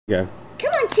Go.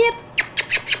 Come on, Chip.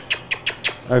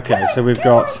 Okay, so we've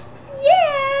got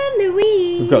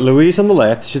Louise. we've got Louise on the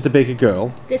left. She's the bigger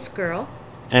girl. This girl.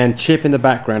 And Chip in the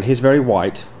background. He's very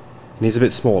white, and he's a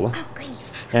bit smaller. Oh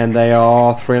goodness. And they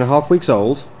are 3.5 weeks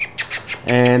old,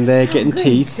 and they're getting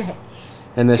teeth,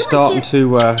 and they're starting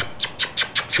to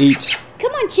eat.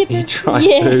 Come on, Chipper. Eat dry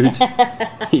food.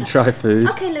 Eat dry food.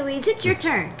 Okay, Louise, it's your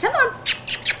turn. Come on,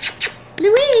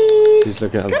 Louise. She's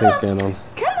looking at other things going on.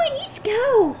 Come on, let's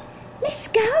go. Let's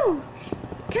go.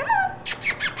 Come on.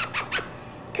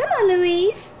 Come on,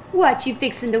 Louise. What, you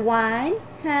fixing to whine?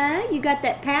 Huh? You got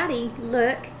that pouty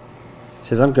look. She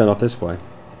says, I'm going off this way.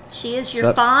 She is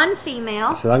your fawn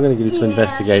female. So I'm going to give you some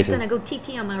investigating. She's going to go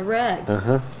TT on my rug.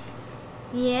 Uh-huh.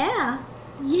 Yeah.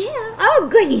 Yeah. Oh,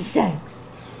 goodness sakes.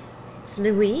 It's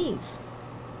Louise.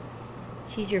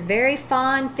 She's your very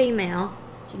fawn female.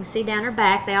 You can see down her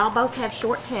back. They all both have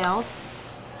short tails.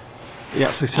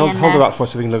 Yeah, so hold her up for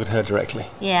us so we can look at her directly.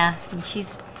 Yeah, and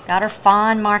she's got her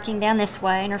fawn marking down this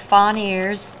way and her fawn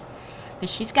ears. But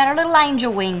she's got her little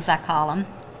angel wings, I call them.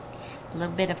 A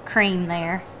little bit of cream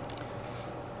there.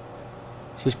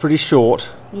 She's pretty short.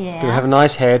 Yeah. Gonna have a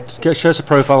nice head. Show us a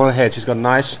profile on her head. She's got a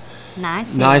nice.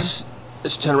 Nice.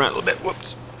 Let's turn around a little bit.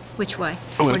 Whoops. Which way?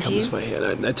 I'm going to come this way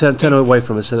here. No, turn her away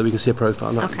from us so that we can see a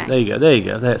profile. No, okay. There you go. There you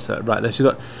go. That's right. There. She's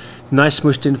got nice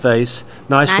smushed in face,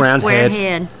 nice round square head.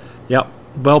 head. Yep.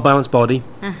 Well balanced body.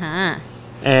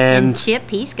 And Chip,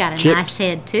 he's got a nice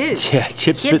head too. Yeah,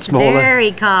 Chip's a bit smaller.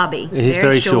 Very cobby. He's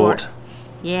very short.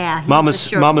 Yeah.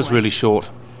 Mama's really short.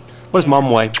 What does Mum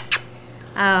weigh?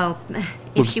 Oh,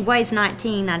 if she weighs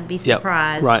 19, I'd be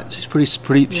surprised. Yep, right. She's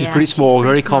pretty small,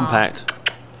 very compact.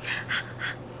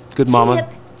 Good mama.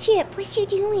 Chip, what you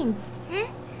doing?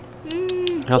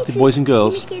 Huh? Healthy boys and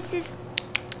girls. Kisses.